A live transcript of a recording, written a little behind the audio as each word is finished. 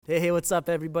Hey, what's up,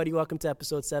 everybody? Welcome to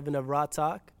episode 7 of Raw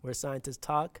Talk, where scientists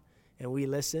talk and we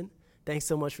listen. Thanks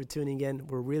so much for tuning in.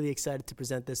 We're really excited to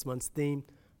present this month's theme,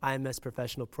 IMS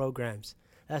Professional Programs.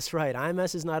 That's right,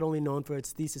 IMS is not only known for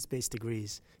its thesis-based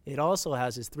degrees, it also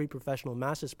has its 3 professional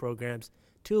master's programs,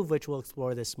 2 of which we'll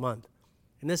explore this month.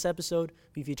 In this episode,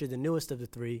 we feature the newest of the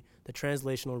 3, the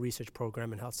Translational Research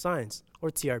Program in Health Science, or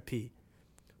TRP.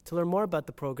 To learn more about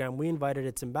the program, we invited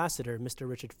its ambassador, Mr.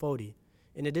 Richard Foti.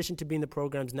 In addition to being the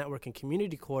program's network and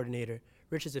community coordinator,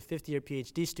 Rich is a fifth-year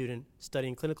PhD student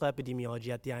studying clinical epidemiology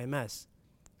at the IMS.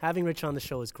 Having Rich on the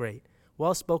show is great.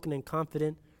 Well-spoken and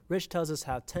confident, Rich tells us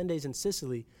how 10 days in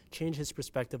Sicily changed his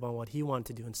perspective on what he wanted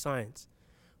to do in science.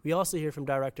 We also hear from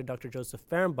Director Dr. Joseph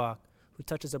Fehrenbach, who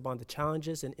touches upon the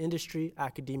challenges in industry,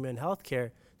 academia, and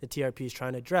healthcare the TRP is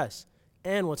trying to address,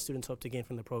 and what students hope to gain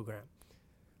from the program.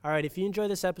 All right, if you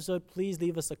enjoyed this episode, please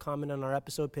leave us a comment on our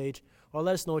episode page or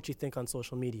let us know what you think on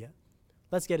social media.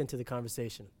 Let's get into the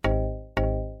conversation.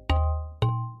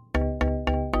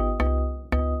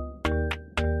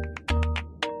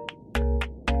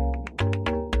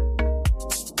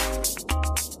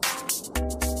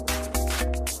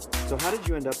 So how did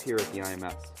you end up here at the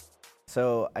IMS?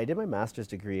 So I did my master's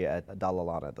degree at Dalla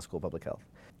Lana at the School of Public Health,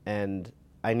 and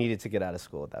I needed to get out of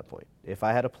school at that point. If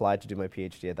I had applied to do my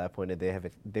PhD at that point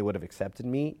and they would have accepted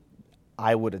me,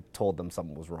 I would have told them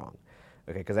something was wrong,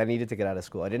 okay? Because I needed to get out of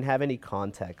school. I didn't have any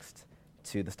context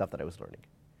to the stuff that I was learning.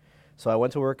 So I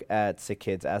went to work at Sick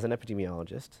Kids as an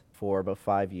epidemiologist for about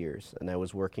 5 years, and I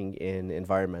was working in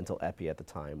environmental epi at the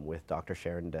time with Dr.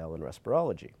 Sharon Dell in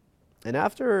respirology. And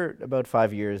after about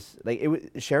 5 years,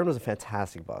 Sharon was a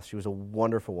fantastic boss. She was a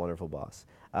wonderful, wonderful boss.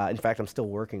 In fact, I'm still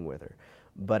working with her.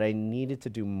 But I needed to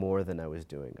do more than I was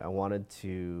doing. I wanted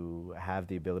to have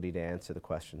the ability to answer the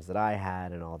questions that I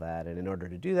had and all that. And in order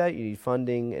to do that, you need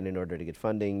funding. And in order to get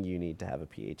funding, you need to have a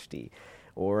PhD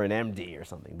or an MD or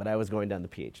something. But I was going down the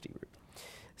PhD route.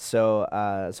 So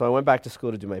I went back to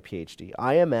school to do my PhD.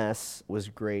 IMS was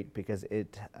great because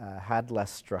it had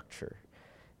less structure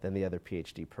than the other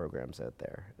PhD programs out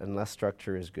there. And less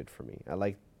structure is good for me. I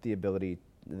like the ability,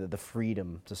 the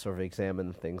freedom to sort of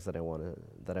examine things the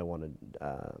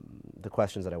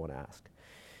questions that I want to ask.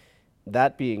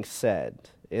 That being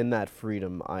said, in that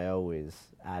freedom, I always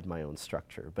add my own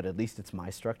structure, but at least it's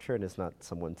my structure and it's not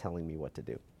someone telling me what to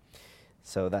do.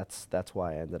 So that's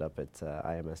why I ended up at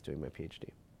IMS doing my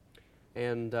PhD.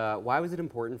 And why was it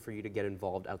important for you to get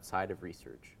involved outside of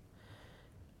research?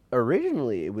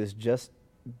 Originally, it was just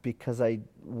because I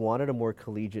wanted a more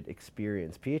collegiate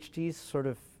experience. PhDs sort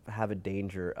of have a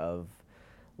danger of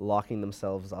locking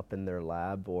themselves up in their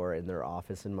lab or in their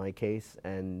office in my case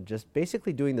and just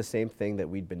basically doing the same thing that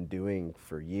we'd been doing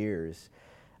for years,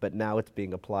 but now it's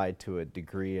being applied to a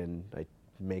degree and I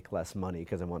make less money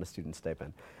because I'm on a student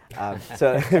stipend.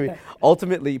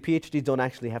 Ultimately, PhDs don't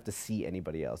actually have to see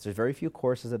anybody else. There's very few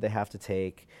courses that they have to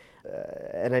take.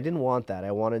 And I didn't want that.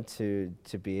 I wanted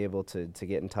to be able to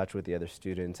get in touch with the other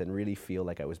students and really feel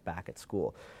like I was back at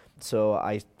school. So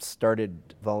I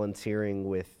started volunteering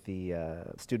with the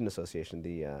student association,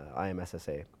 the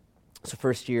IMSSA. So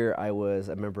first year I was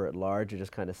a member at large. I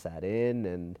just kind of sat in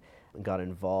and got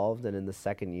involved. And in the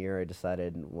second year I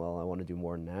decided, well, I want to do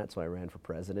more than that. So I ran for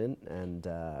president, and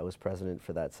I was president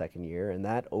for that second year. And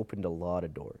that opened a lot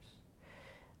of doors,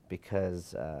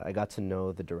 because I got to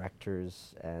know the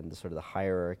directors and the sort of the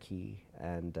hierarchy,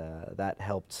 and that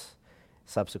helped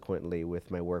subsequently with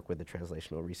my work with the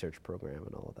Translational Research Program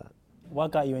and all of that.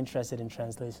 What got you interested in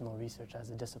translational research as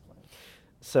a discipline?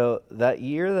 So that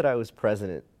year that I was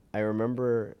president, I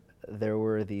remember there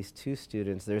were these 2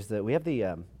 students. We have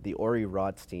the Ori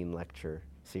Rodstein lecture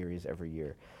series every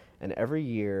year, and every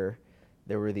year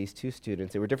there were these 2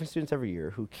 students. There were different students every year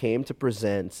who came to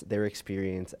present their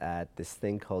experience at this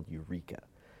thing called Eureka.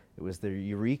 It was the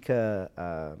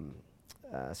Eureka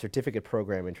certificate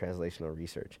program in translational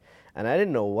research. And I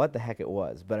didn't know what the heck it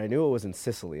was, but I knew it was in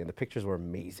Sicily, and the pictures were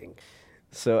amazing.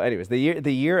 So anyways, the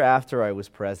year after I was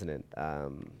president,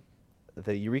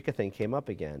 the Eureka thing came up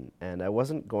again, and I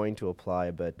wasn't going to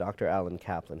apply, but Dr. Alan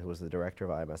Kaplan, who was the director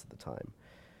of IMS at the time,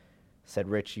 said,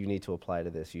 "Rich, you need to apply to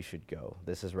this. You should go.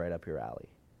 This is right up your alley."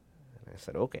 And I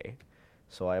said, okay.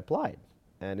 So I applied.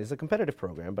 And it's a competitive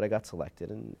program, but I got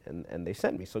selected, and they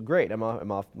sent me. So great, I'm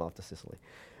off to Sicily.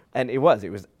 And it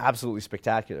was absolutely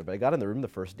spectacular. But I got in the room the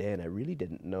first day, and I really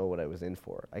didn't know what I was in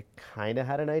for. I kind of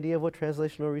had an idea of what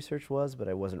translational research was, but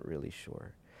I wasn't really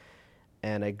sure.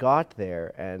 And I got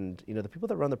there, and the people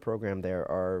that run the program there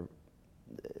are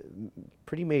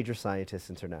pretty major scientists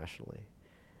internationally.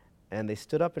 And they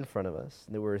stood up in front of us.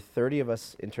 There were 30 of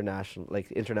us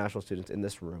international students in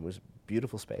this room. It was a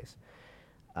beautiful space.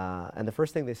 And the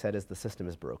first thing they said is the system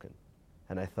is broken.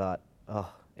 And I thought,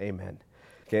 oh, amen.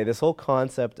 Okay, this whole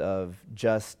concept of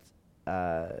just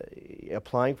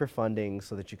applying for funding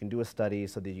so that you can do a study,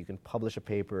 so that you can publish a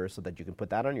paper, so that you can put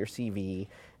that on your CV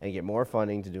and get more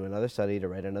funding to do another study, to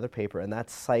write another paper, and that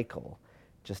cycle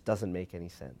just doesn't make any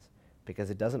sense because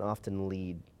it doesn't often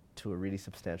lead to a really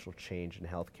substantial change in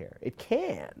healthcare. It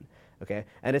can, okay?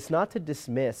 And it's not to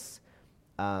dismiss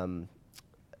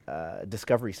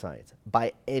discovery science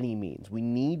by any means. We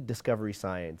need discovery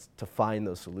science to find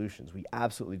those solutions. We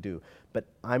absolutely do. But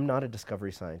I'm not a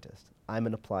discovery scientist. I'm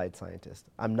an applied scientist.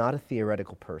 I'm not a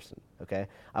theoretical person, okay?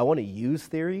 I want to use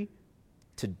theory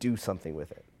to do something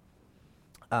with it.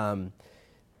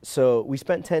 So we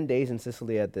spent 10 days in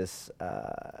Sicily at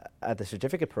the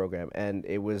certificate program, and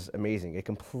it was amazing. It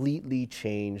completely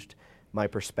changed my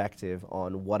perspective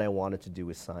on what I wanted to do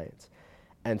with science.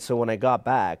 And so when I got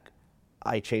back,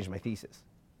 I changed my thesis.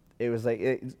 It was like,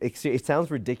 it sounds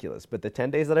ridiculous, but the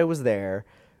 10 days that I was there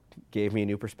gave me a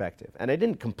new perspective. And I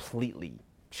didn't completely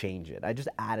change it. I just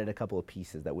added a couple of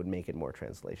pieces that would make it more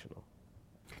translational.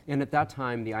 And at that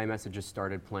time, the IMS had just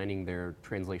started planning their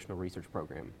translational research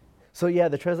program. So yeah,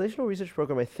 the translational research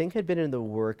program I think had been in the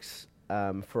works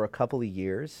for a couple of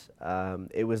years.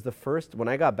 It was the first, when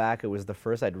I got back, it was the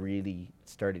first I'd really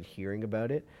started hearing about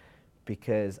it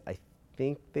because I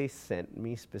think they sent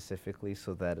me specifically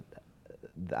so that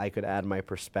I could add my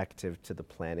perspective to the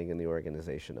planning and the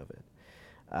organization of it.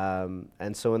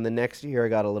 And so in the next year, I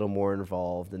got a little more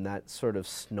involved, and that sort of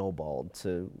snowballed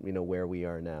to where we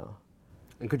are now.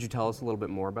 And could you tell us a little bit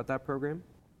more about that program?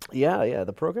 Yeah.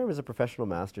 The program is a professional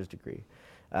master's degree.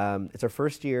 It's our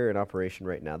first year in operation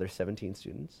right now. There's 17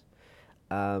 students.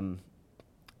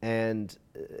 And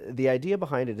the idea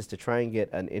behind it is to try and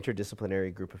get an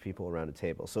interdisciplinary group of people around a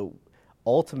table. So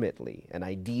ultimately and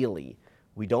ideally,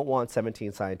 we don't want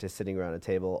 17 scientists sitting around a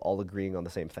table all agreeing on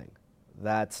the same thing.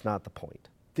 That's not the point.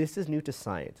 This is new to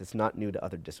science. It's not new to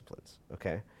other disciplines,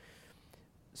 okay?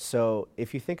 So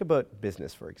if you think about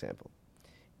business, for example,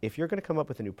 if you're going to come up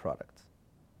with a new product,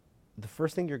 the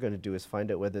first thing you're going to do is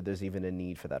find out whether there's even a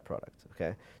need for that product,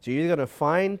 okay? So you're either going to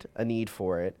find a need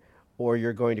for it or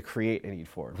you're going to create a need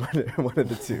for it, one of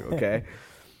the two, okay?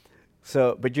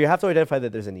 So, but you have to identify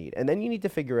that there's a need. And then you need to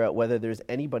figure out whether there's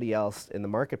anybody else in the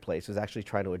marketplace who's actually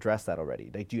trying to address that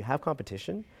already. Like, do you have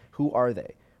competition? Who are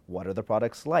they? What are the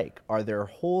products like? Are there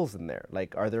holes in there?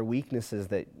 Like, are there weaknesses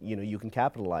that you can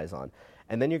capitalize on?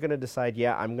 And then you're going to decide,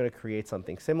 yeah, I'm going to create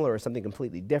something similar or something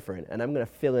completely different, and I'm going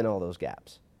to fill in all those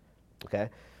gaps, okay?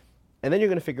 And then you're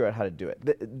going to figure out how to do it.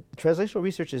 The translational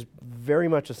research is very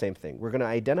much the same thing. We're going to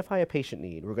identify a patient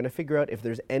need. We're going to figure out if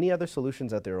there's any other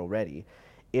solutions out there already.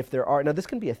 If there are, now this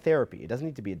can be a therapy. It doesn't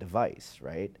need to be a device,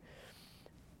 right?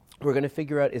 We're going to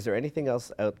figure out, is there anything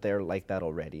else out there like that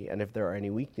already? And if there are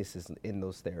any weaknesses in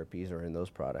those therapies or in those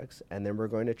products, and then we're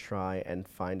going to try and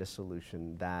find a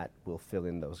solution that will fill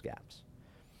in those gaps.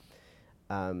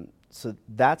 So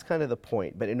that's kind of the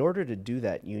point. But in order to do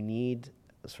that, you need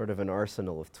sort of an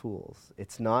arsenal of tools.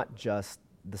 It's not just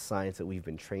the science that we've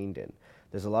been trained in.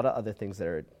 There's a lot of other things that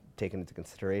are taken into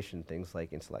consideration, things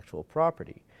like intellectual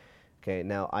property. Okay,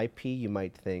 now IP, you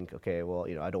might think, okay, well,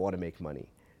 I don't want to make money.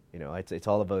 It's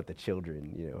all about the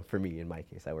children, for me, in my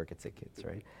case, I work at Sick Kids,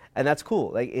 right? And that's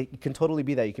cool. Like, it can totally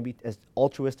be that. You can be as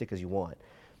altruistic as you want.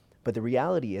 But the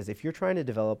reality is, if you're trying to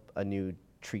develop a new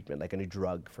treatment, like a new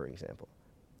drug, for example,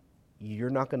 you're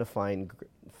not going to find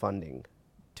funding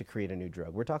to create a new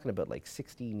drug. We're talking about like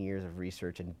 16 years of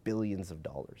research and billions of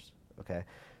dollars, okay?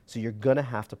 So you're going to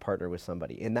have to partner with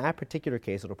somebody. In that particular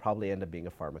case, it'll probably end up being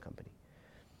a pharma company.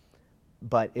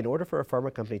 But in order for a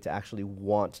pharma company to actually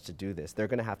want to do this, they're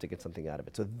going to have to get something out of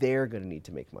it. So they're going to need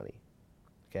to make money,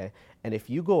 okay? And if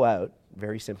you go out,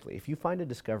 very simply, if you find a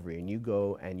discovery and you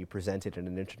go and you present it in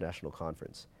an international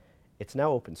conference, it's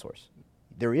now open source.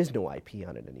 There is no IP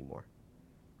on it anymore.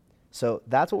 So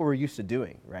that's what we're used to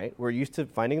doing, right? We're used to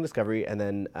finding a discovery and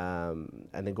then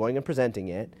going and presenting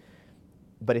it.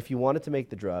 But if you wanted to make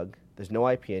the drug, there's no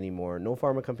IP anymore. No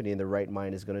pharma company in their right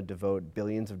mind is going to devote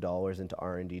billions of dollars into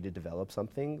R&D to develop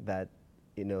something that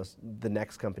the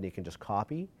next company can just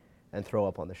copy and throw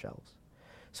up on the shelves.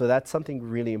 So that's something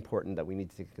really important that we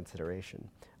need to take into consideration.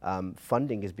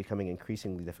 Funding is becoming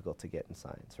increasingly difficult to get in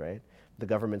science, right? The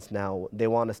governments now, they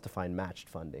want us to find matched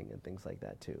funding and things like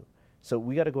that too. So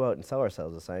we got to go out and sell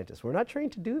ourselves as scientists. We're not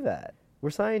trained to do that. We're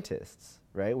scientists,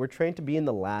 right? We're trained to be in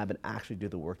the lab and actually do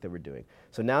the work that we're doing.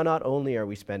 So now not only are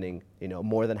we spending,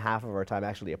 more than half of our time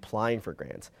actually applying for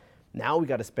grants, now we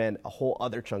got to spend a whole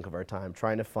other chunk of our time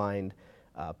trying to find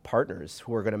partners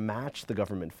who are going to match the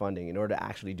government funding in order to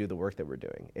actually do the work that we're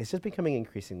doing. It's just becoming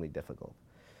increasingly difficult.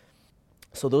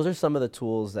 So those are some of the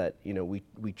tools that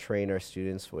we train our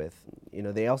students with.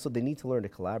 They need to learn to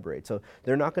collaborate. So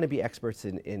they're not going to be experts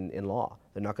in law.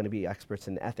 They're not going to be experts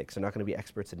in ethics. They're not going to be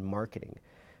experts in marketing,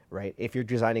 right? If you're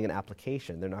designing an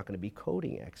application, they're not going to be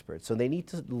coding experts. So they need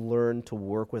to learn to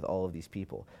work with all of these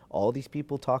people. All of these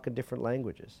people talk in different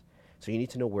languages. So you need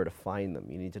to know where to find them.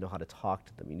 You need to know how to talk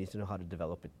to them. You need to know how to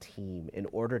develop a team in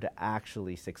order to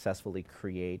actually successfully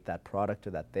create that product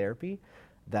or that therapy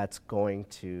that's going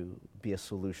to be a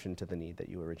solution to the need that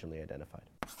you originally identified.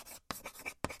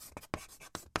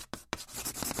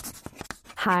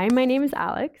 Hi, my name is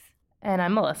Alex. And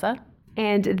I'm Melissa.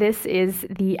 And this is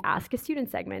the Ask a Student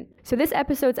segment. So this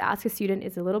episode's Ask a Student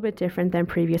is a little bit different than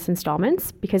previous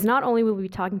installments because not only will we be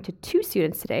talking to 2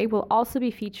 students today, we'll also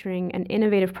be featuring an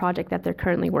innovative project that they're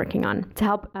currently working on to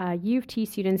help U of T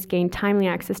students gain timely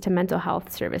access to mental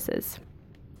health services.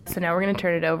 So now we're going to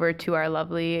turn it over to our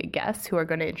lovely guests who are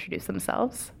going to introduce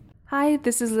themselves. Hi,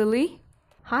 this is Lily.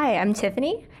 Hi, I'm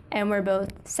Tiffany, and we're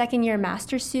both second-year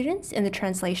master's students in the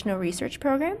Translational Research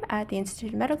Program at the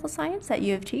Institute of Medical Science at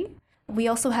U of T. We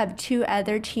also have 2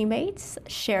 other teammates,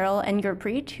 Cheryl and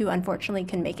Gurpreet, who unfortunately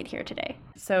couldn't make it here today.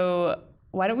 So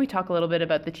why don't we talk a little bit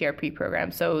about the TRP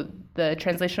program? So the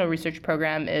Translational Research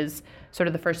Program is sort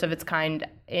of the first of its kind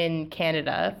in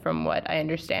Canada, from what I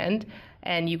understand.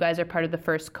 And you guys are part of the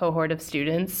first cohort of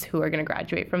students who are going to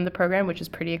graduate from the program, which is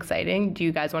pretty exciting. Do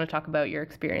you guys want to talk about your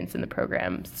experience in the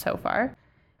program so far?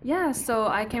 Yeah, so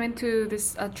I came into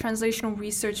this translational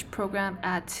research program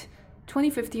at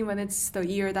 2015 when it's the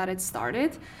year that it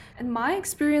started. And my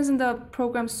experience in the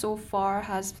program so far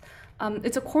has,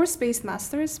 it's a course-based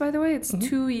master's, by the way. It's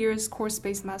 2 years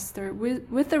course-based master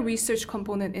with a research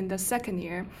component in the second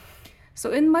year. So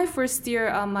in my first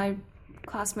year, my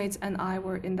classmates and I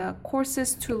were in the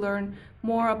courses to learn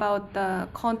more about the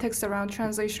context around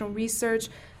translational research,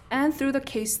 and through the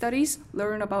case studies,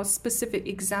 learn about specific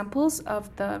examples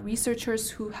of the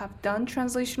researchers who have done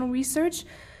translational research.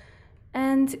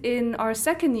 And in our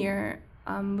second year,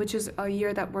 which is a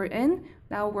year that we're in,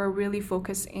 now we're really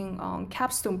focusing on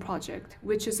Capstone Project,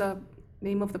 which is a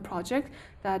name of the project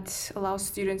that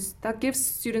gives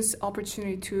students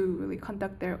opportunity to really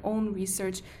conduct their own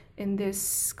research in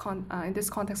this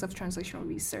context of translational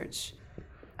research.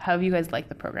 How have you guys liked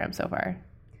the program so far?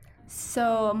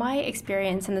 So my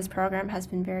experience in this program has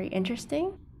been very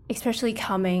interesting, especially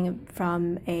coming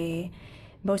from a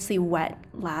mostly wet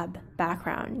lab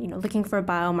background, looking for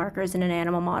biomarkers in an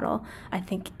animal model. I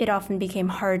think it often became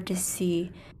hard to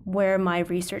see where my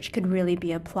research could really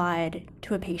be applied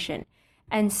to a patient.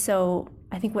 And so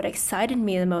I think what excited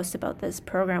me the most about this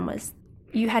program was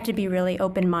you had to be really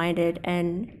open-minded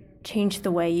and change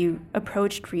the way you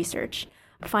approached research,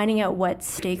 finding out what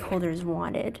stakeholders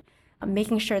wanted,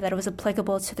 making sure that it was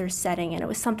applicable to their setting and it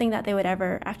was something that they would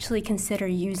ever actually consider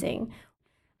using.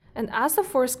 And as the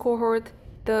first cohort,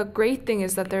 the great thing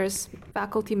is that there's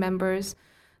faculty members,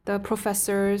 the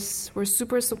professors were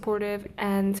super supportive,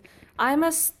 and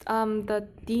IMS, the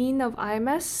dean of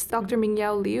IMS, Dr.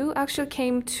 Mingyao Liu, actually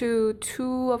came to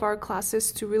 2 of our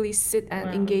classes to really sit and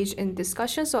engage in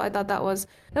discussion. So I thought that was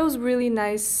really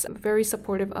nice, very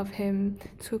supportive of him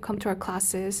to come to our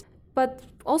classes. But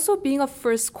also being a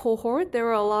first cohort, there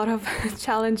were a lot of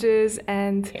challenges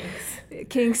and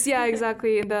kinks. Yeah,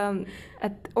 exactly.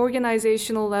 At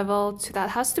organizational level, that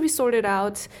has to be sorted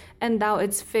out, and now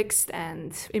it's fixed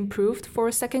and improved for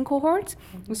a second cohort.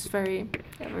 It's very,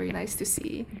 very nice to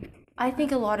see. I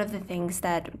think a lot of the things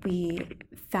that we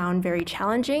found very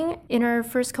challenging in our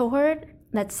first cohort,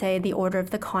 let's say the order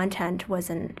of the content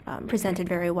wasn't presented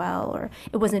very well, or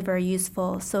it wasn't very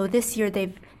useful. So this year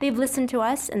they've listened to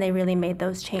us and they really made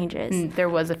those changes. There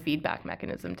was a feedback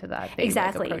mechanism to that.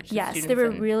 Exactly. Yes, they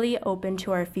were really open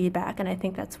to our feedback, and I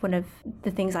think that's one of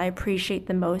the things I appreciate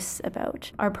the most about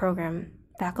our program,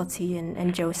 faculty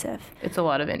and Joseph. It's a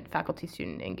lot of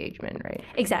faculty-student engagement, right?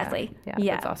 Exactly.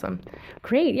 Yeah, that's awesome.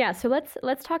 Great. Yeah. So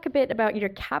let's talk a bit about your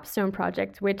capstone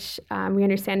project, which we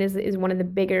understand is one of the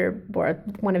bigger, or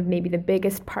one of maybe the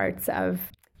biggest parts of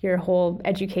your whole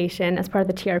education as part of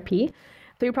the TRP.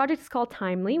 So your project is called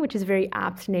Timely, which is a very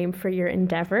apt name for your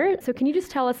endeavor. So can you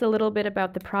just tell us a little bit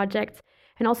about the project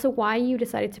and also why you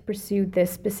decided to pursue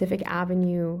this specific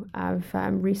avenue of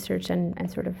research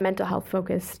and sort of mental health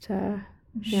focused?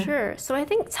 Sure. So I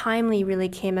think Timely really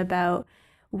came about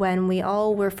when we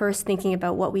all were first thinking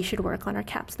about what we should work on our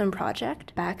capstone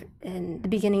project back in the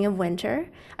beginning of winter.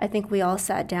 I think we all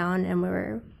sat down and we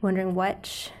were wondering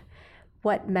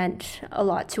what meant a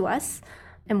lot to us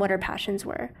and what our passions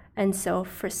were. And so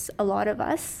for a lot of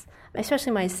us,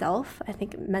 especially myself, I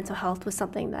think mental health was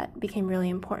something that became really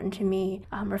important to me,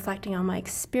 reflecting on my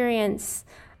experience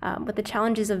with the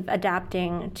challenges of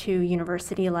adapting to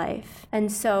university life.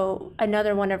 And so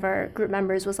another one of our group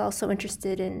members was also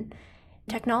interested in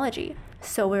technology.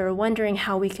 So we were wondering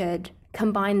how we could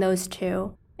combine those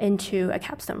two into a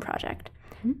capstone project.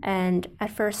 And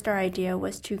at first our idea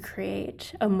was to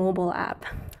create a mobile app.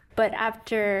 But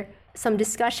after some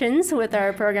discussions with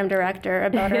our program director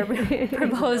about our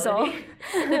proposal,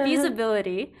 the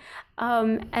feasibility,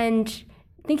 and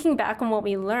thinking back on what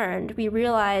we learned, we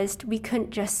realized we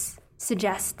couldn't just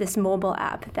suggest this mobile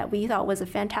app that we thought was a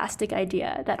fantastic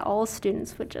idea that all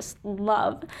students would just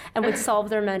love and would solve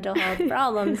their mental health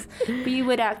problems. We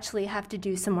would actually have to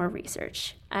do some more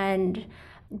research and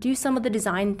do some of the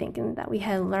design thinking that we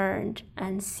had learned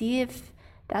and see if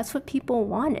that's what people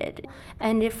wanted.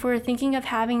 And if we're thinking of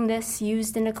having this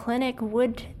used in a clinic,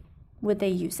 would they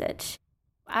use it?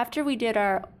 After we did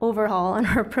our overhaul on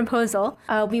our proposal,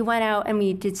 we went out and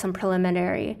we did some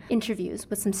preliminary interviews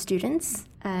with some students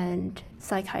and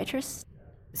psychiatrists.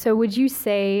 So would you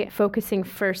say focusing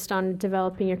first on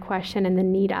developing your question and the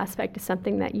need aspect is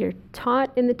something that you're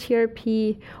taught in the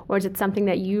TRP, or is it something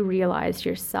that you realized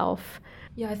yourself?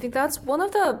 Yeah, I think that's one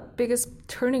of the biggest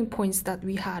turning points that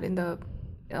we had in the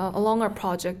along our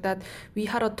project, that we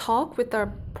had a talk with our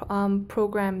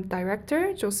program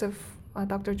director,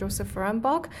 Dr. Joseph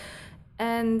Fehrenbach,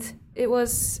 and it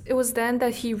was then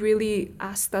that he really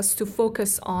asked us to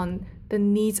focus on the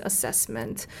needs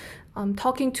assessment,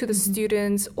 talking to the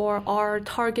students or our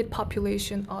target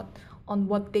population on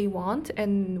what they want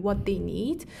and what they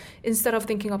need, instead of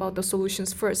thinking about the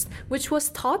solutions first, which was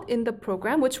taught in the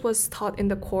program, which was taught in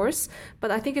the course. But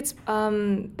I think it's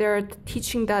they're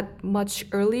teaching that much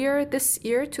earlier this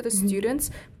year to the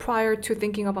students prior to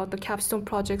thinking about the capstone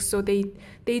project. So they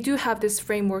do have this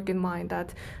framework in mind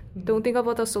that don't think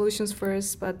about the solutions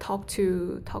first, but talk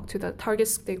to the target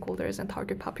stakeholders and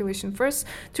target population first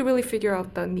to really figure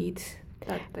out the need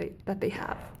that they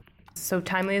have. So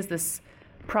Timely is this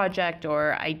project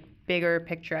or a bigger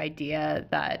picture idea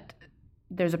that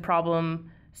there's a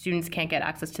problem, students can't get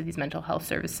access to these mental health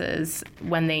services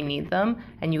when they need them,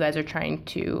 and you guys are trying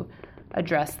to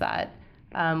address that.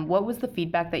 What was the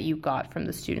feedback that you got from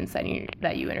the students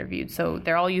that you interviewed? So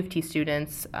they're all U of T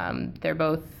students. They're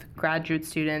both graduate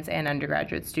students and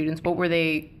undergraduate students. What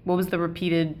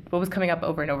was coming up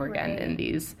over and over again in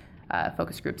these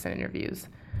focus groups and interviews?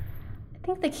 I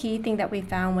think the key thing that we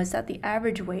found was that the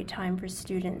average wait time for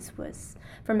students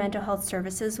for mental health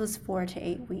services was 4 to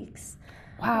 8 weeks.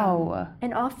 Wow.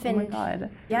 And often, oh my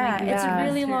God. Yeah, it's a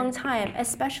really long time,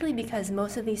 especially because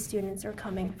most of these students are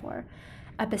coming for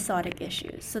episodic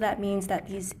issues. So that means that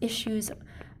these issues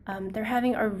they're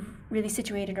having are really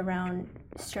situated around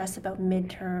stress about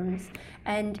midterms.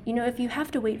 And, if you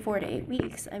have to wait 4 to 8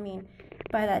 weeks,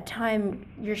 by that time,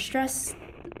 your stress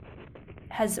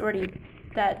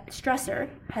that stressor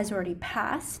has already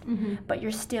passed, but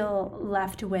you're still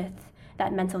left with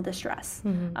that mental distress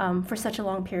for such a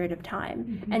long period of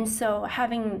time. And so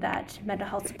having that mental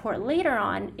health support later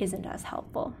on isn't as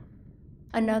helpful.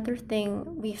 Another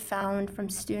thing we found from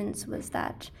students was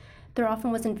that there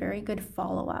often wasn't very good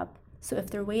follow-up. So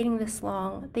if they're waiting this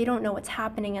long, they don't know what's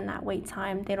happening in that wait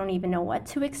time. They don't even know what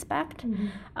to expect.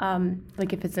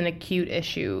 Like if it's an acute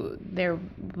issue,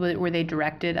 were they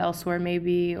directed elsewhere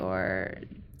maybe, or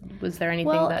was there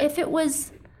anything if it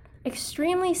was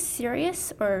extremely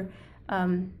serious or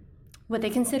what they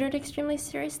considered extremely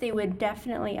serious, they would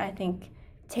definitely, I think,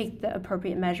 take the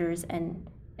appropriate measures and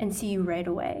see you right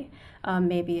away.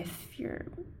 Maybe if you're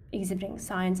exhibiting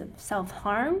signs of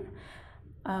self-harm.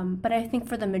 But I think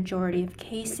for the majority of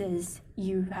cases,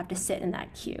 you have to sit in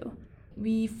that queue.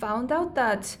 We found out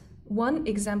that one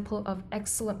example of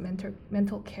excellent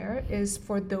mental care is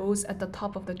for those at the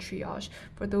top of the triage,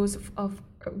 for those of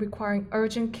requiring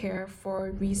urgent care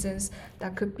for reasons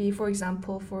that could be, for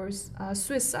example, for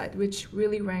suicide, which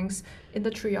really ranks in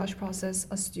the triage process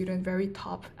a student very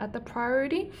top at the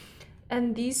priority.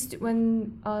 And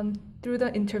through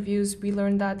the interviews, we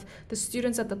learned that the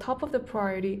students at the top of the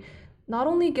priority not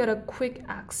only get a quick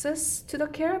access to the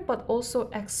care, but also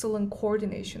excellent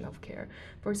coordination of care.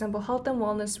 For example, health and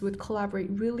wellness would collaborate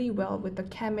really well with the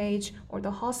CAMH or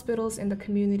the hospitals in the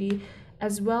community,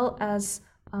 as well as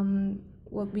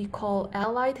what we call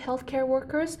allied healthcare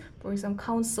workers, for example,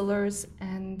 counselors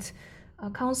and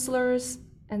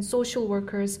social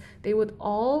workers. They would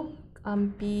all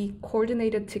be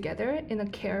coordinated together in a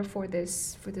care for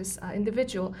this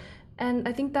individual. And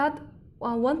I think that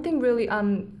one thing really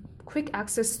quick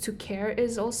access to care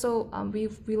is also,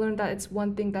 we learned that it's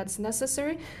one thing that's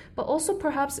necessary, but also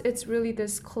perhaps it's really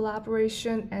this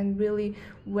collaboration and really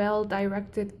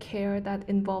well-directed care that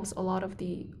involves a lot of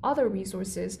the other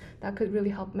resources that could really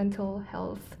help mental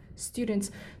health students.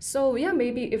 So yeah,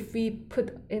 maybe if we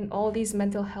put in all these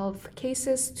mental health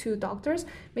cases to doctors,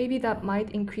 maybe that might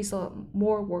increase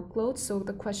more workload. So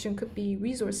the question could be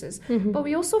resources. But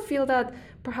we also feel that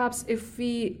perhaps if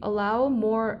we allow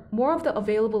more of the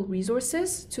available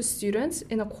resources to students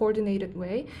in a coordinated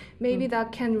way, maybe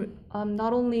that can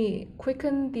not only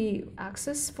quicken the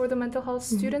access for the mental health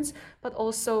students, but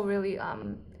also really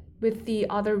with the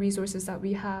other resources that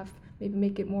we have, maybe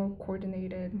make it more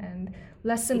coordinated and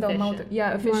lessen the amount of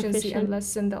efficiency and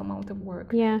lessen the amount of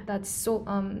work that's so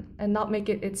and not make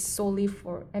it's solely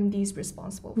for MDs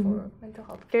responsible for mental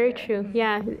health care. Very true.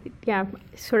 Yeah,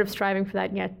 sort of striving for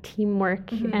that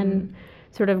teamwork and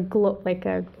sort of like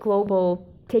a global,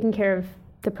 taking care of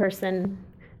the person,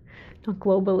 not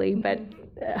globally but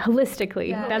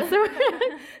holistically. That's the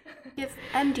If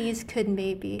MDs could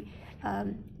maybe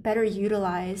better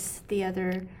utilize the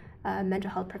other mental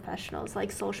health professionals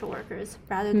like social workers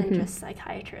rather than just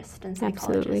psychiatrists and psychologists.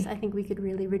 Absolutely. I think we could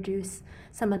really reduce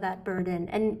some of that burden,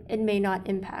 and it may not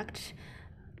impact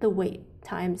the wait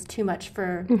times too much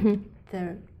for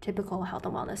the typical health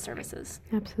and wellness services.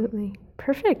 Absolutely.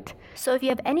 Perfect. So if you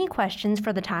have any questions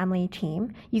for the Timely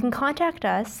team, you can contact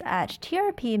us at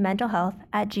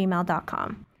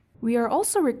trpmentalhealth@gmail.com. We are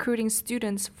also recruiting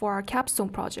students for our capstone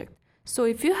project. So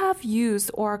if you have used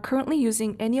or are currently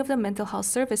using any of the mental health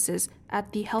services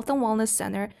at the Health and Wellness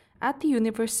Center at the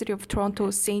University of Toronto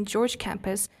St. George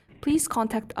campus, please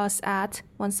contact us at,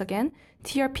 once again,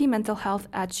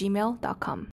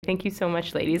 trpmentalhealth@gmail.com. Thank you so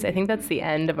much, ladies. I think that's the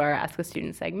end of our Ask a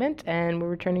Student segment, and we're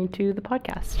returning to the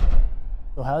podcast.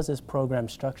 So how is this program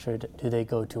structured? Do they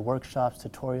go to workshops,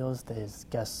 tutorials? There's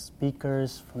guest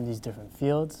speakers from these different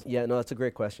fields? Yeah, no, that's a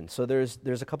great question. So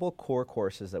there's a couple of core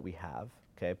courses that we have,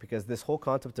 okay, because this whole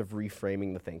concept of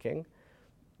reframing the thinking,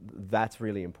 that's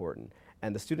really important.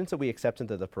 And the students that we accept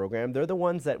into the program, they're the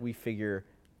ones that we figure,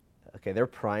 okay, they're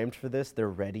primed for this, they're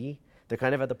ready. They're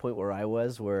kind of at the point where I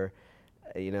was, where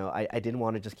I didn't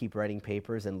want to just keep writing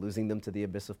papers and losing them to the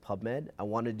abyss of PubMed. I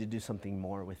wanted to do something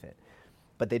more with it.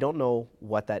 But they don't know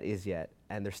what that is yet,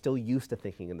 and they're still used to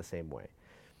thinking in the same way.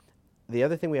 The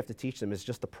other thing we have to teach them is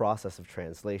just the process of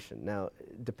translation. Now,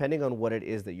 depending on what it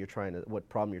is that what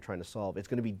problem you're trying to solve, it's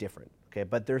going to be different, okay?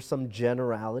 But there's some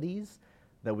generalities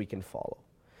that we can follow.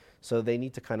 So they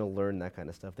need to kind of learn that kind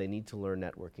of stuff. They need to learn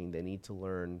networking. They need to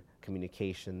learn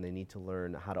communication. They need to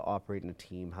learn how to operate in a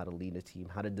team, how to lead a team,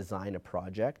 how to design a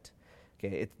project.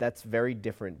 Okay, that's very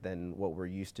different than what we're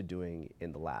used to doing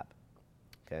in the lab,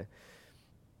 okay?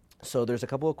 So there's a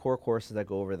couple of core courses that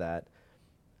go over that.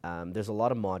 There's a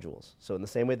lot of modules. So in the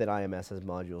same way that IMS has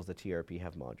modules, the TRP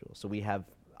have modules. So we have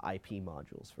IP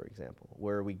modules, for example,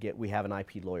 where we have an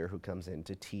IP lawyer who comes in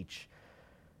to teach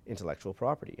intellectual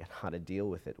property and how to deal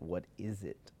with it. What is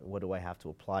it? What do I have to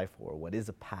apply for? What is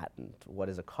a patent? What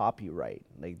is a copyright?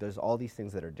 Like, there's all these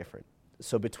things that are different.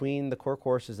 So between the core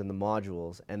courses and the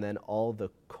modules, and then all the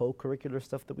co-curricular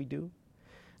stuff that we do,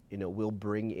 we'll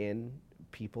bring in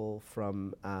people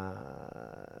from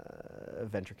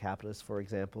venture capitalists, for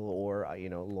example, or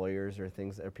lawyers or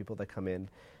people that come in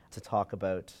to talk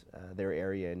about their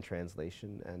area in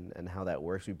translation and how that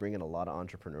works. We bring in a lot of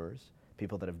entrepreneurs,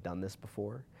 people that have done this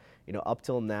before. Up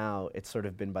till now, it's sort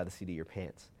of been by the seat of your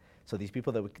pants. So these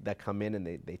people that come in and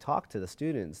they talk to the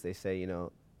students, they say,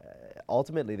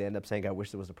 ultimately they end up saying, I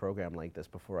wish there was a program like this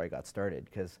before I got started,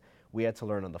 because we had to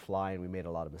learn on the fly and we made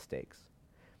a lot of mistakes.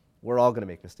 We're all going to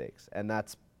make mistakes, and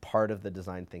that's part of the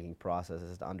design thinking process,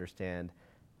 is to understand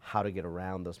how to get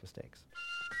around those mistakes.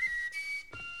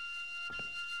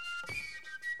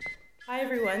 Hi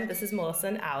everyone, this is Melissa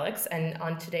and Alex, and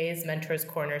on today's Mentors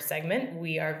Corner segment,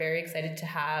 we are very excited to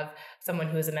have someone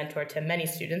who is a mentor to many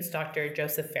students, Dr.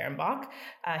 Joseph Fehrenbach.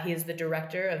 He is the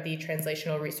director of the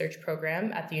Translational Research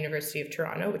Program at the University of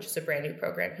Toronto, which is a brand new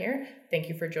program here. Thank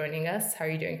you for joining us. How are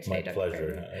you doing today, Dr. My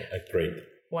pleasure. Great.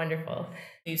 Wonderful.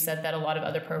 You said that a lot of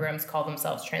other programs call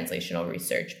themselves translational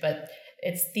research, but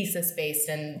it's thesis-based,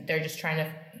 and they're just trying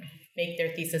to make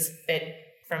their thesis fit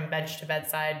from bench to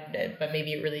bedside, but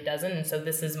maybe it really doesn't. And so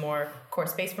this is more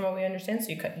course-based from what we understand.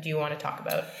 So do you want to talk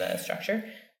about the structure?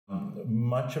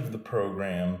 Much of the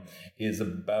program is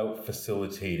about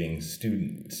facilitating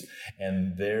students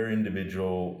and their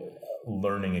individual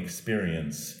learning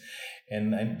experience.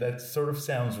 And that sort of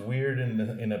sounds weird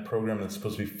in a program that's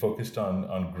supposed to be focused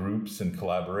on groups and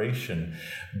collaboration,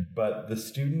 but the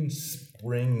students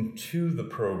bring to the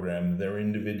program their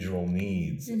individual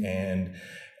needs. Mm-hmm. And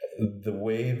the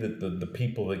way that the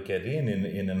people that get in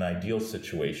an ideal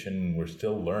situation, we're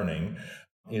still learning,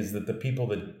 is that the people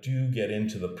that do get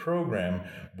into the program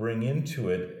bring into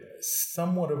it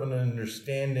somewhat of an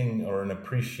understanding or an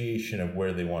appreciation of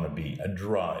where they want to be, a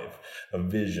drive, a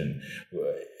vision.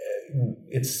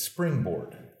 It's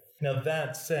springboard. Now,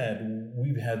 that said,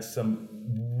 we've had some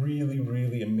really,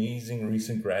 really amazing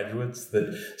recent graduates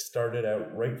that started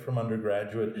out right from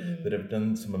undergraduate that have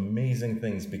done some amazing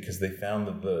things because they found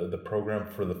that the program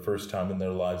for the first time in their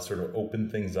lives sort of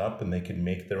opened things up and they could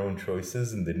make their own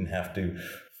choices and they didn't have to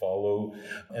follow.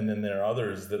 And then there are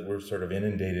others that were sort of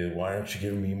inundated. Why aren't you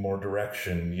giving me more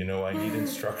direction? I need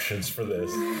instructions for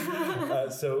this.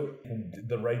 So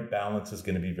the right balance is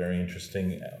going to be very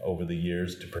interesting over the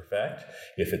years to perfect,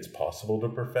 if it's possible to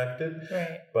perfect it.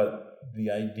 Right. But the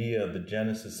idea, the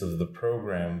genesis of the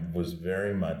program was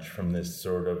very much from this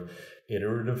sort of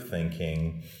iterative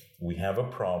thinking. We have a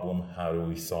problem. How do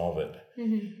we solve it?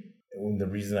 And the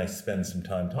reason I spend some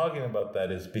time talking about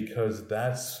that is because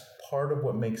that's part of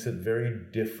what makes it very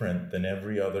different than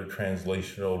every other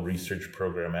translational research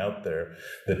program out there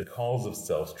that calls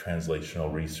itself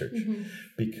translational research.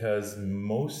 Because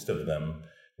most of them,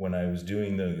 when I was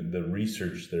doing the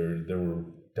research, there were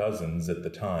dozens at the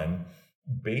time,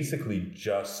 basically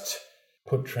just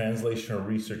put translational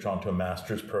research onto a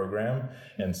master's program.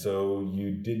 And so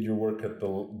you did your work at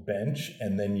the bench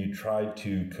and then you tried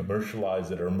to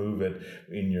commercialize it or move it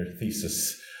in your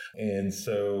thesis. And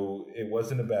so it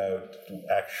wasn't about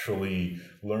actually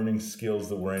learning skills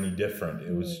that were any different.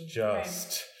 It was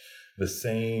just the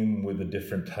same with a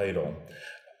different title.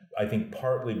 I think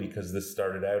partly because this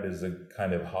started out as a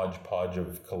kind of hodgepodge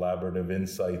of collaborative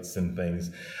insights and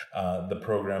things, the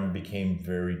program became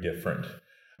very different.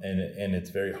 And it's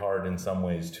very hard in some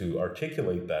ways to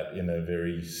articulate that in a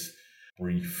very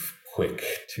brief, quick,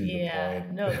 to the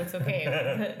point. No, that's okay.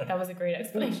 That was a great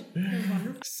explanation.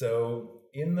 So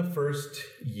in the first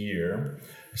year,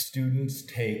 students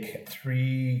take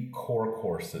 3 core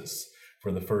courses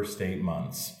for the first 8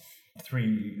 months.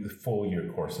 3 full-year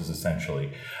courses,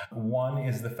 essentially. One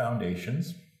is the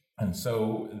foundations. And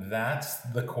so that's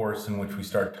the course in which we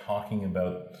start talking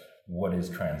about what is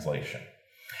translation.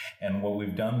 And what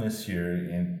we've done this year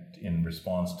in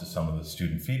response to some of the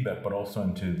student feedback, but also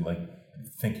into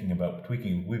thinking about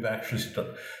tweaking, we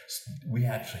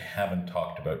actually haven't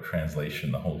talked about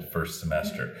translation the whole first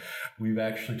semester. We've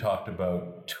actually talked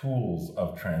about tools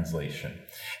of translation.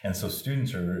 And so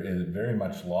students are very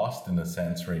much lost in a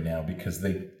sense right now because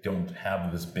they don't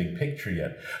have this big picture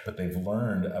yet, but they've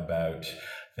learned about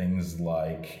things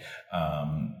like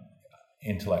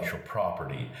intellectual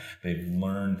property. They've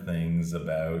learned things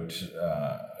about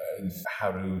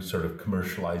how to sort of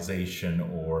commercialization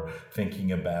or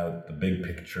thinking about the big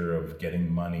picture of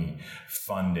getting money,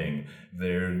 funding.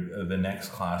 The next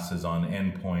class is on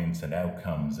endpoints and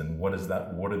outcomes and what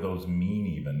do those mean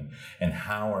even, and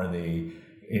how are they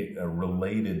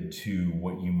related to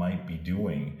what you might be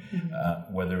doing,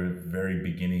 whether very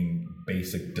beginning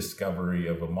basic discovery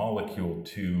of a molecule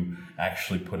to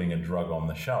actually putting a drug on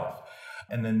the shelf.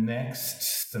 And then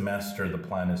next semester, the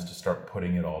plan is to start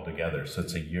putting it all together. So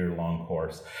it's a year-long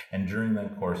course. And during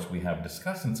that course, we have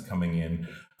discussants coming in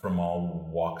from all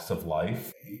walks of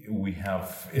life. We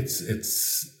have,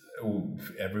 it's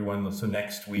everyone. So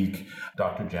next week,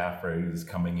 Dr. Jaffrey is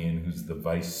coming in, who's the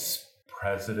vice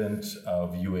president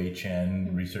of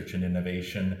UHN Research and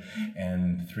Innovation,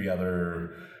 and 3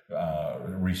 other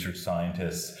research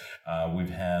scientists. We've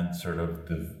had sort of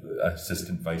the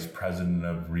assistant vice president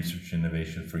of research and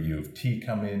innovation for U of T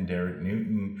come in, Derek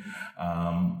Newton.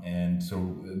 And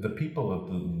so the people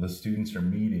that the students are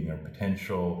meeting are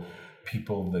potential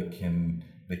people that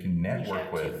they can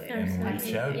network with and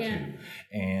reach out to.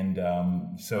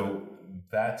 And so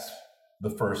that's the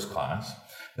first class.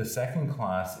 The second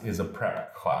class is a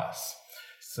prep class.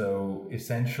 So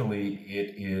essentially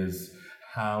it is,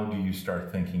 how do you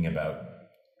start thinking about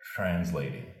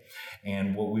translating?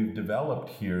 And what we've developed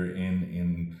here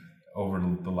in over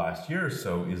the last year or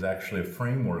so is actually a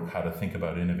framework how to think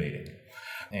about innovating.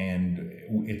 And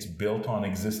it's built on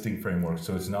existing frameworks,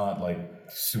 so it's not like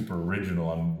super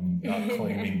original. I'm not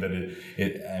claiming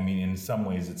that I mean, in some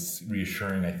ways it's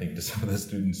reassuring, I think, to some of the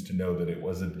students to know that it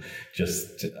wasn't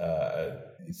just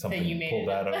something you pulled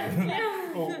out of.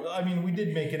 Well, I mean, we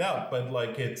did make it up, but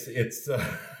like it's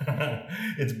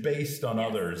based on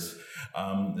others.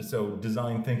 So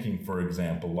design thinking, for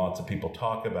example, lots of people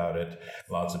talk about it.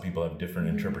 Lots of people have different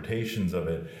interpretations of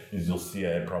it. As you'll see,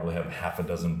 I probably have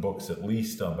 6 books at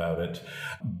least about it,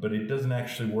 but it doesn't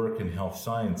actually work in health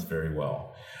science very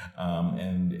well.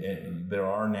 And there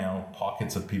are now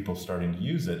pockets of people starting to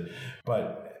use it,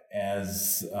 but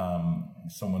as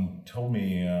someone told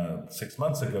me 6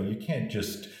 months ago, you can't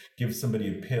just give somebody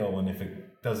a pill and if it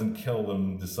doesn't kill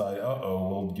them, decide,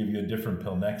 we'll give you a different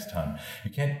pill next time.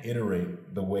 You can't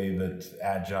iterate the way that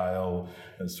agile,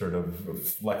 sort of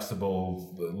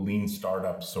flexible, lean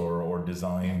startups or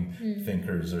design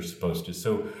thinkers are supposed to.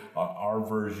 So our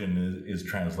version is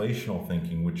translational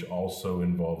thinking, which also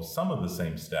involves some of the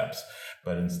same steps,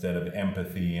 but instead of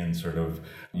empathy and sort of,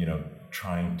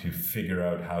 trying to figure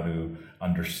out how to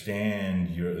understand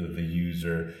the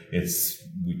user,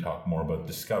 we talk more about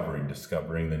discovering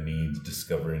the needs,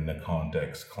 discovering the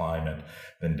context, climate,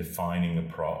 then defining a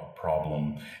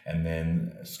problem, and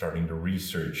then starting to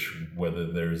research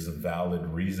whether there's a valid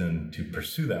reason to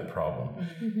pursue that problem.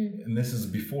 And this is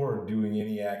before doing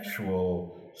any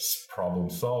actual problem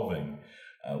solving.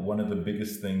 One of the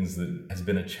biggest things that has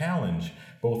been a challenge,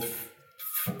 both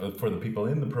for the people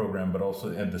in the program, but also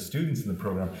and the students in the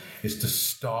program, is to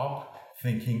stop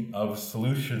thinking of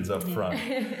solutions up front.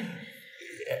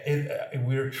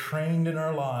 We're trained in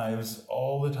our lives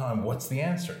all the time. What's the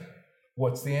answer?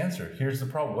 What's the answer? Here's the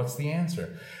problem. What's the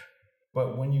answer?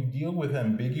 But when you deal with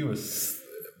ambiguous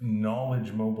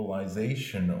knowledge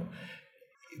mobilization,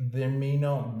 there may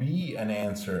not be an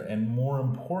answer. And more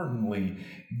importantly,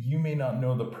 you may not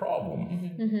know the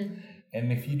problem.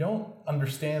 And if you don't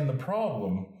understand the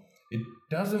problem, it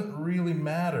doesn't really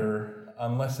matter,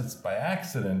 unless it's by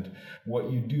accident,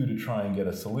 what you do to try and get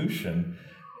a solution.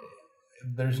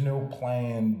 There's no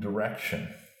planned direction.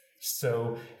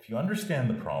 So if you understand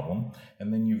the problem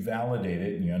and then you validate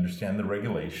it and you understand the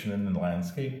regulation and the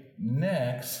landscape,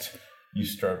 next you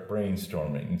start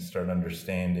brainstorming and start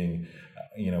understanding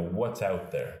what's out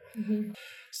there.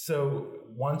 So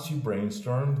once you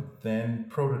brainstorm, then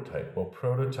prototype. Well,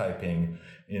 prototyping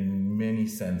in many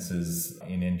senses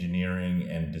in engineering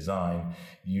and design,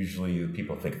 usually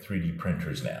people think 3D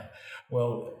printers now.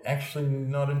 Well, actually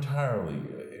not entirely.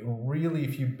 Really,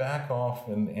 if you back off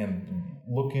and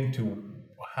look into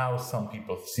how some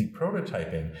people see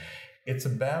prototyping, it's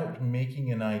about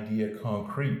making an idea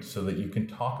concrete so that you can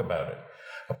talk about it.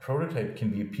 A prototype can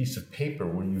be a piece of paper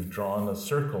where you've drawn a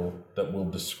circle that will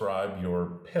describe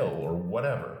your pill or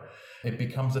whatever. It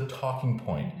becomes a talking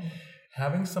point.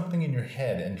 Having something in your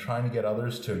head and trying to get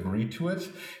others to agree to it,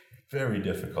 very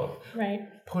difficult.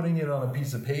 Right. Putting it on a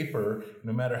piece of paper,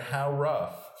 no matter how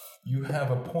rough, you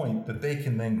have a point that they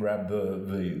can then grab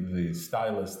the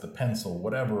stylus, the pencil,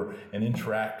 whatever, and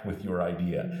interact with your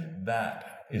idea.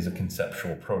 That is a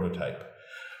conceptual prototype.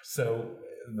 So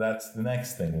that's the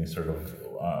next thing we sort of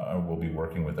will be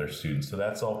working with our students. So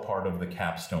that's all part of the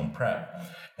capstone prep.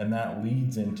 And that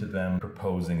leads into them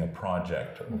proposing a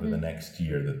project over the next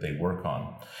year that they work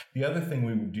on. The other thing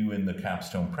we do in the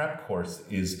capstone prep course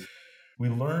is we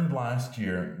learned last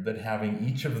year that having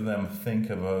each of them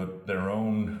think about their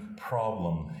own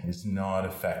problem is not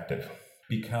effective,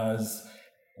 because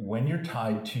when you're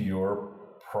tied to your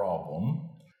problem,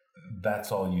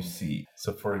 that's all you see.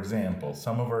 So for example,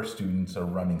 some of our students are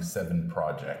running 7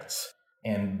 projects,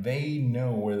 and they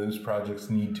know where those projects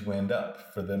need to end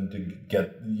up for them to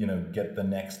get the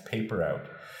next paper out.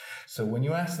 So when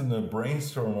you ask them to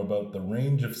brainstorm about the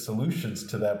range of solutions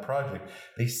to that project,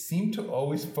 they seem to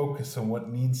always focus on what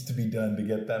needs to be done to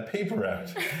get that paper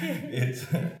out.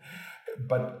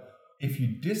 But if you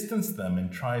distance them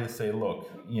and try to say, look,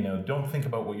 don't think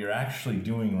about what you're actually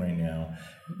doing right now,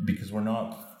 because we're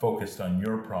not focused on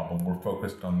your problem. We're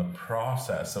focused on the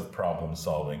process of problem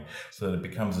solving, so that it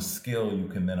becomes a skill you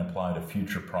can then apply to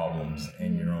future problems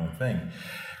in your own thing.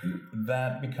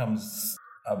 That becomes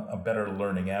a better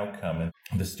learning outcome.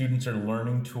 And the students are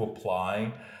learning to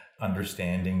apply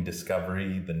understanding,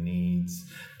 discovery, the needs,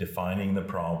 defining the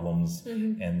problems,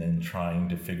 and then trying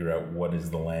to figure out what is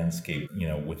the landscape,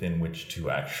 within which to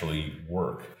actually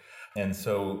work. And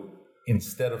so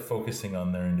instead of focusing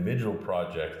on their individual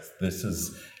projects,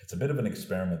 it's a bit of an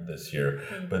experiment this year,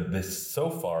 but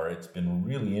so far it's been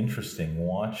really interesting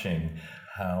watching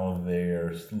how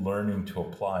they're learning to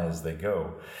apply as they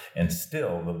go. And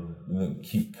still, they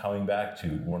keep coming back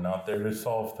to, we're not there to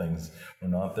solve things. We're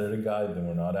not there to guide them.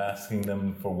 We're not asking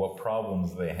them for what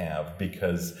problems they have,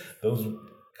 because those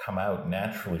come out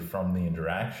naturally from the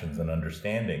interactions and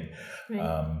understanding.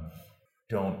 Right.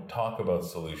 Don't talk about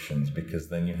solutions, because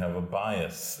then you have a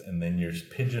bias and then you're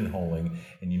pigeonholing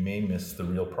and you may miss the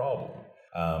real problem.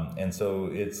 And so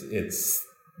it's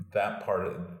that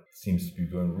part seems to be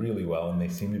going really well, and they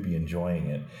seem to be enjoying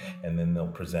it. And then they'll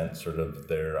present sort of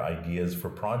their ideas for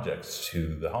projects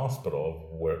to the hospital,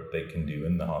 where they can do,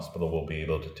 and the hospital will be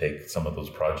able to take some of those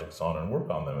projects on and work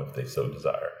on them if they so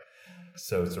desire.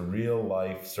 So it's a real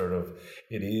life sort of,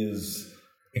 it is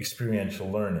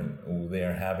experiential learning. They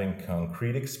are having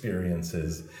concrete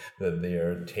experiences that they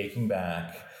are taking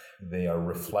back. They are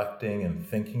reflecting and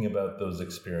thinking about those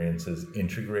experiences,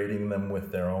 integrating them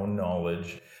with their own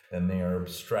knowledge, and they are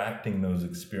abstracting those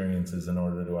experiences in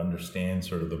order to understand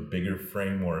sort of the bigger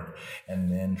framework,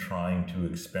 and then trying to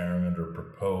experiment or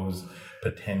propose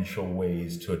potential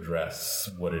ways to address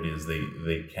what it is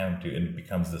they come to, and it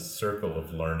becomes this circle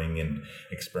of learning and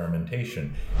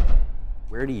experimentation.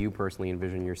 Where do you personally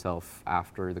envision yourself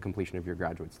after the completion of your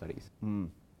graduate studies?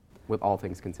 With all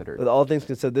things considered. With all things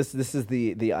considered, this is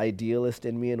the idealist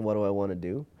in me, and what do I want to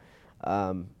do?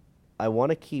 I want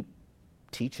to keep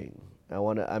teaching.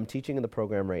 I'm teaching in the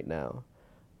program right now,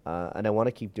 and I want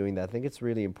to keep doing that. I think it's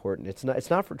really important. It's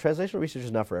not for translational research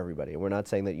is not for everybody. We're not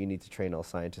saying that you need to train all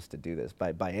scientists to do this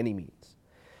by any means.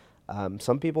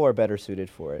 Some people are better suited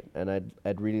for it, and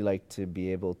I'd really like to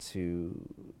be able to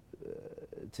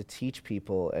teach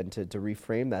people and to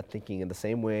reframe that thinking in the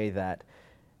same way that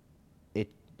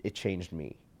it changed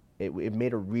me. It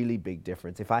made a really big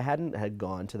difference. If I hadn't had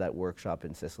gone to that workshop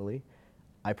in Sicily,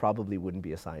 I probably wouldn't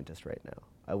be a scientist right now.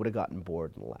 I would have gotten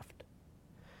bored and left.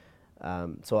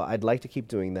 So I'd like to keep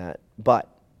doing that, but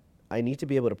I need to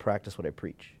be able to practice what I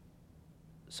preach.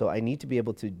 So I need to be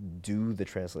able to do the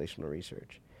translational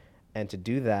research. And to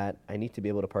do that, I need to be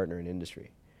able to partner in industry.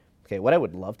 Okay, what I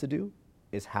would love to do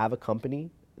is have a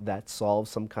company that solves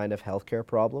some kind of healthcare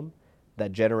problem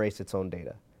that generates its own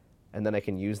data. And then I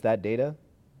can use that data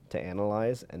to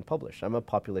analyze and publish. I'm a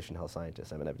population health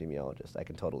scientist. I'm an epidemiologist. I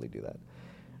can totally do that,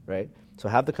 right? So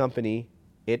have the company,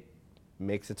 it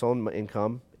makes its own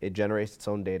income, it generates its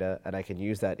own data, and I can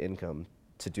use that income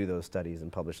to do those studies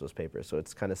and publish those papers. So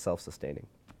it's kind of self-sustaining.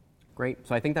 Great.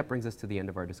 So I think that brings us to the end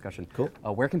of our discussion. Cool.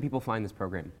 Where can people find this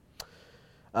program?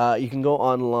 You can go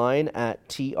online at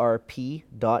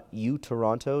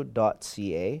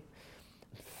trp.utoronto.ca.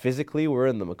 Physically, we're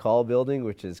in the McCall building,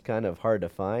 which is kind of hard to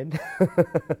find.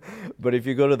 But if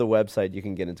you go to the website, you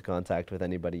can get into contact with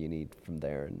anybody you need from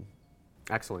there.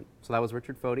 Excellent. So that was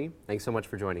Richard Foti. Thanks so much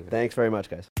for joining us. Thanks very much,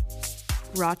 guys.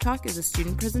 Raw Talk is a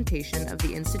student presentation of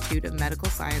the Institute of Medical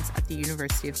Science at the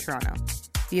University of Toronto.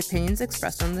 The opinions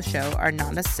expressed on the show are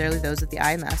not necessarily those of the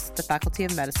IMS, the Faculty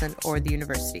of Medicine, or the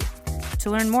university. To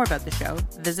learn more about the show,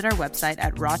 visit our website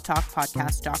at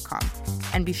rawtalkpodcast.com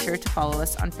and be sure to follow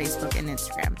us on Facebook and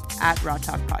Instagram at Raw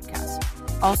Talk Podcast.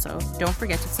 Also, don't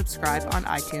forget to subscribe on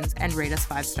iTunes and rate us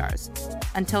 5 stars.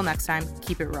 Until next time,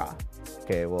 keep it raw.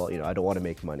 Okay, well, I don't want to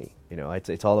make money.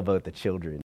 It's all about the children.